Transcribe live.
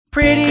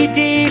Pretty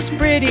Dees,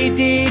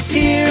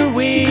 here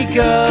we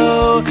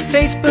go.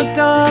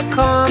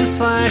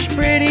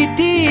 Facebook.com/Pretty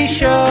D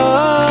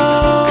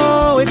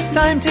Show. It's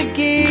time to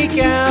geek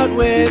out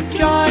with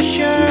Josh,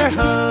 your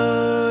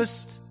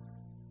host.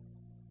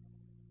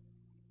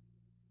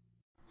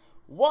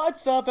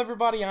 What's up,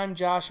 everybody? I'm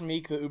Josh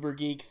Meek, the Uber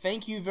Geek.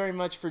 Thank you very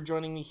much for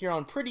joining me here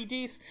on Pretty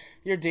Dees,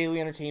 your daily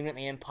entertainment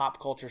and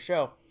pop culture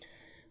show.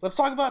 Let's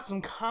talk about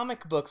some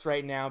comic books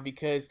right now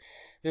because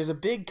there's a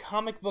big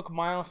comic book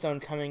milestone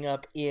coming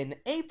up in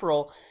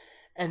April,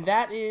 and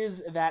that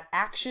is that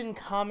Action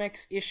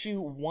Comics issue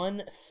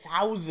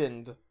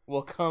 1000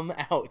 will come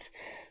out.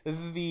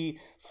 This is the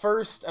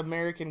first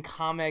American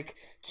comic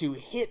to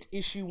hit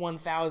issue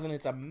 1000.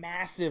 It's a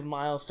massive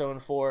milestone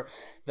for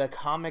the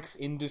comics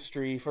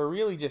industry, for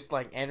really just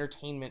like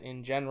entertainment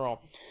in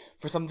general,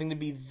 for something to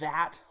be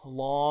that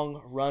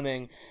long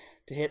running,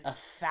 to hit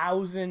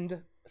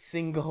 1,000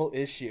 single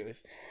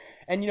issues.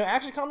 And,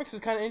 Action Comics is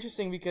kind of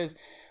interesting because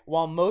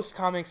while most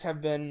comics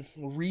have been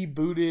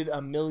rebooted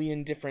a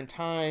million different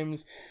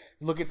times,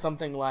 look at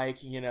something like,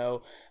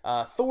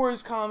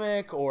 Thor's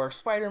comic or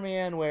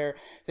Spider-Man, where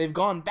they've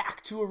gone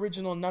back to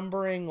original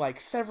numbering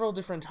like several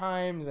different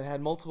times and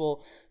had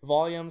multiple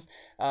volumes.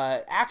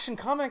 Action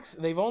Comics,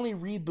 they've only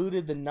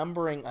rebooted the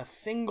numbering a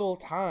single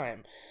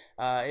time.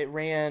 It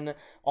ran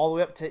all the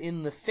way up to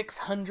in the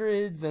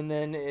 600s, and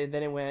then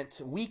it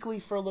went weekly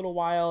for a little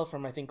while,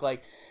 from I think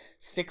like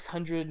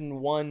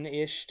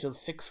 601-ish to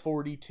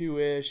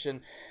 642-ish,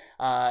 and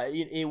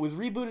it was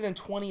rebooted in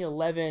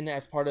 2011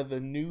 as part of the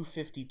New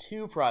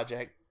 52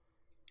 project.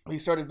 We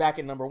started back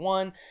at number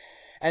 1,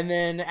 and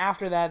then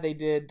after that they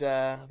did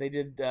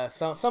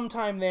some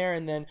time there,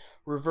 and then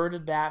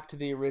reverted back to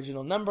the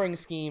original numbering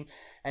scheme,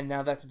 and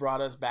now that's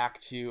brought us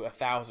back to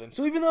 1,000.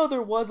 So even though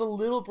there was a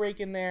little break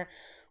in there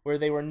where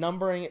they were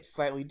numbering it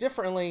slightly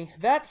differently,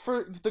 that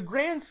for the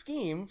grand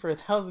scheme for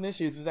 1,000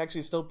 issues is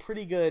actually still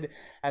pretty good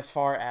as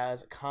far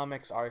as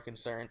comics are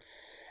concerned.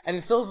 And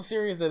it still is a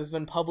series that has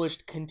been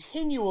published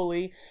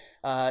continually,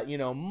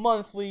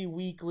 monthly,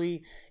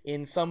 weekly,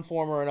 in some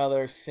form or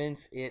another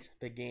since it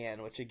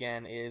began, which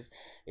again is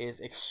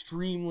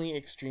extremely,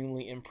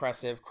 extremely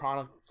impressive,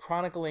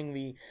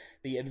 chronicling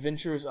the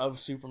adventures of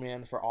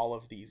Superman for all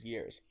of these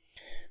years.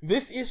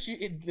 This issue,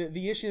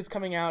 the issue that's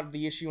coming out,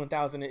 the issue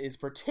 1000, is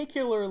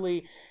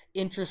particularly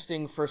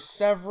interesting for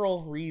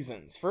several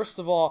reasons. First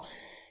of all,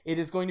 it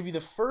is going to be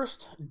the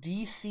first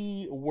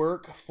DC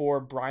work for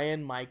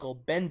Brian Michael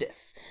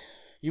Bendis.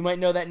 You might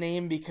know that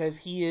name because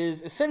he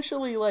is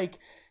essentially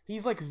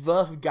he's like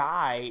the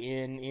guy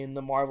in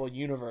the Marvel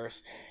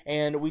Universe.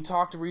 And we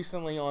talked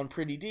recently on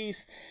Pretty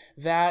Dees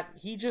that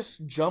he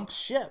just jumped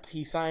ship.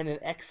 He signed an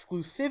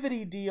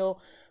exclusivity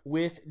deal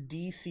with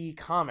DC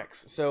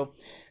Comics. So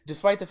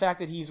despite the fact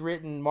that he's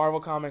written Marvel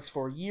Comics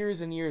for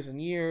years and years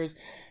and years,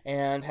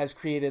 and has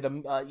created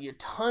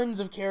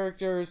tons of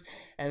characters,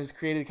 and has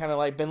created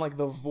been like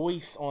the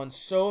voice on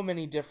so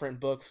many different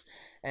books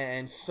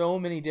and so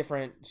many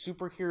different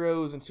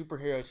superheroes and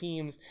superhero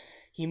teams,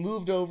 he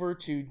moved over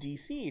to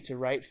DC to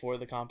write for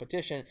the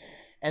competition.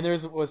 And there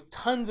was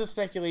tons of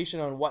speculation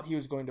on what he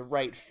was going to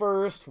write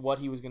first, what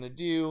he was going to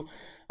do,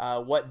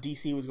 what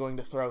DC was going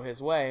to throw his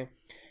way.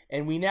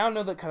 And we now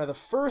know that kind of the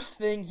first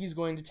thing he's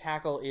going to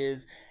tackle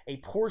is a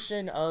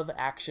portion of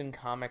Action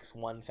Comics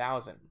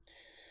 1000.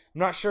 I'm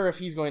not sure if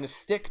he's going to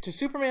stick to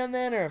Superman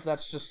then, or if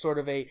that's just sort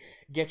of a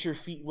get your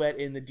feet wet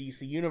in the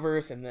DC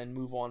universe and then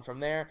move on from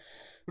there.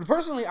 But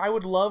personally, I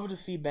would love to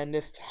see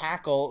Bendis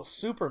tackle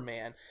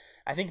Superman.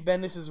 I think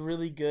Bendis is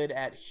really good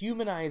at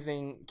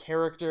humanizing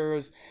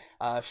characters,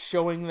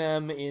 showing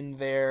them in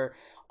their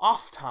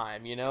off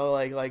time,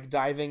 like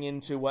diving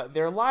into what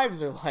their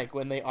lives are like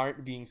when they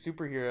aren't being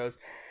superheroes.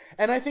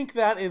 And I think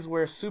that is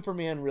where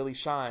Superman really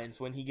shines,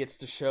 when he gets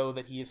to show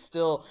that he is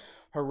still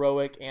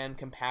heroic and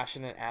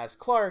compassionate as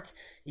Clark,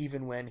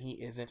 even when he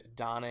isn't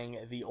donning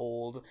the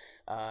old,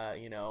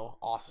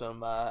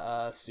 awesome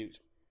suit.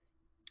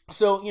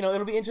 So,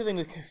 it'll be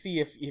interesting to see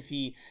if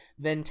he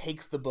then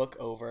takes the book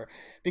over.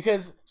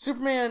 Because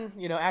Superman,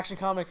 Action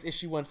Comics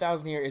issue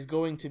 1000 here is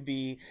going to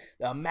be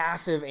a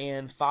massive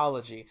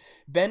anthology.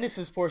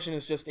 Bendis' portion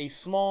is just a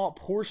small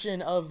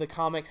portion of the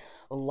comic.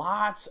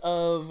 Lots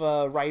of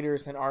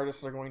writers and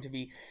artists are going to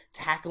be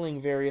tackling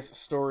various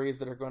stories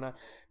that are going to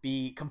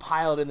be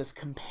compiled in this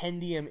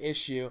compendium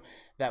issue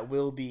that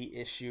will be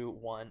issue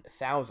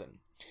 1000.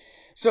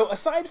 So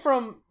aside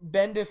from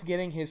Bendis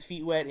getting his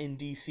feet wet in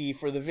DC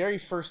for the very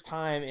first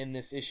time in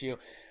this issue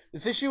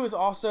is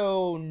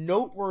also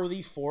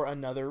noteworthy for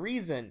another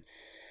reason.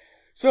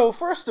 So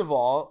first of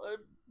all,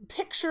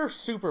 picture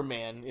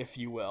Superman, if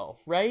you will,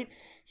 right?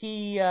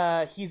 He's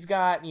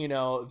got,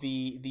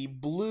 the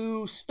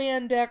blue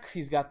spandex,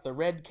 he's got the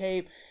red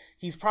cape,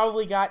 he's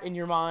probably got in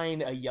your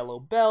mind a yellow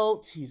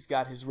belt, he's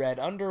got his red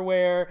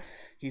underwear,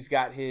 he's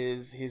got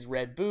his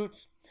red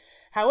boots.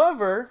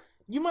 However,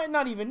 you might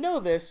not even know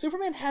this,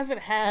 Superman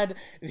hasn't had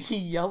the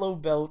yellow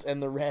belt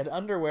and the red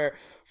underwear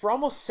for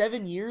almost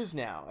 7 years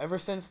now. Ever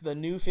since the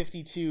New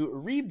 52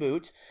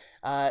 reboot,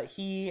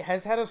 he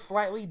has had a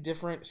slightly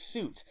different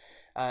suit.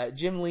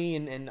 Jim Lee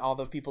and all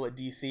the people at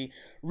DC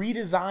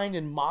redesigned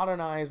and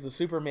modernized the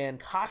Superman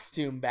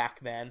costume back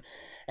then.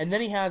 And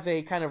then he has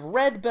a kind of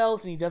red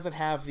belt, and he doesn't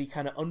have the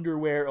kind of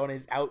underwear on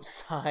his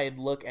outside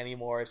look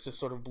anymore. It's just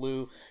sort of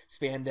blue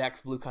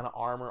spandex, blue kind of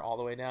armor all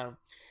the way down.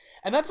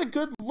 And that's a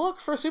good look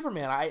for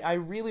Superman. I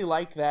really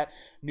like that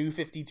New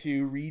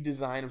 52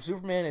 redesign of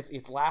Superman.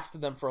 It's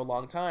lasted them for a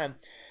long time.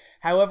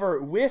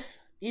 However, with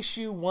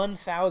issue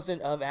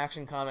 1000 of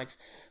Action Comics,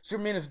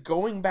 Superman is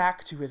going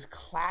back to his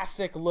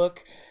classic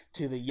look,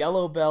 to the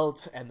yellow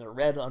belt and the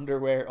red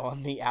underwear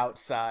on the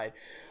outside,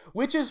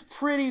 which is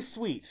pretty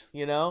sweet,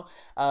 you know?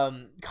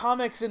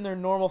 Comics in their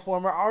normal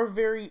form are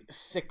very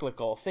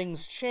cyclical.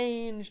 Things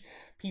change,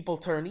 people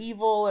turn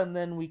evil, and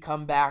then we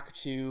come back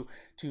to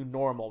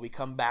normal. We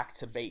come back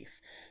to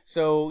base.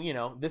 So, you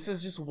know, this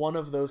is just one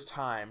of those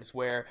times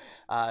where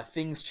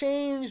things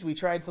changed, we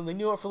tried something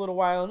new for a little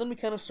while, and then we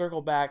kind of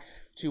circle back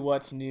to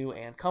what's new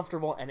and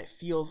comfortable, and it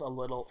feels a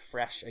little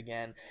fresh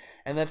again.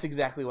 And that's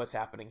exactly what's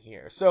happening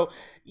here. So,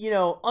 you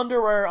know,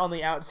 underwear on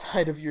the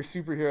outside of your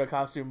superhero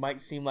costume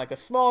might seem like a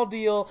small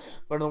deal,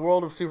 but in the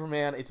world of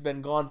Superman, it's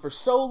been gone for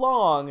so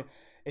long,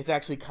 it's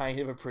actually kind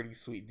of a pretty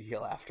sweet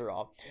deal after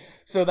all.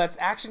 So that's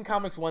Action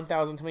Comics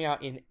 1000 coming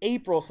out in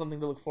April, something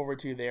to look forward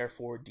to there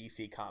for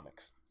DC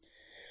Comics.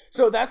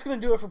 So that's going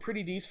to do it for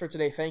Pretty Dees for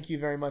today. Thank you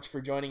very much for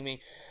joining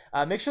me.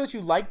 Make sure that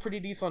you like Pretty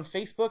Dees on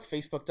Facebook,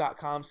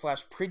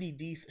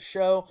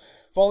 facebook.com/PrettyDeesShow.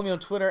 Follow me on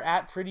Twitter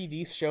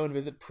 @PrettyDeesShow and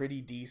visit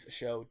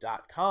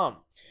PrettyDeesShow.com.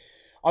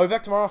 I'll be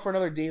back tomorrow for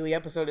another daily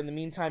episode. In the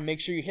meantime,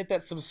 make sure you hit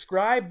that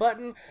subscribe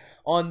button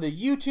on the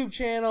YouTube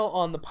channel,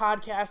 on the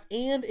podcast,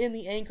 and in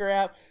the Anchor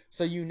app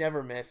so you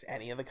never miss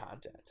any of the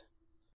content.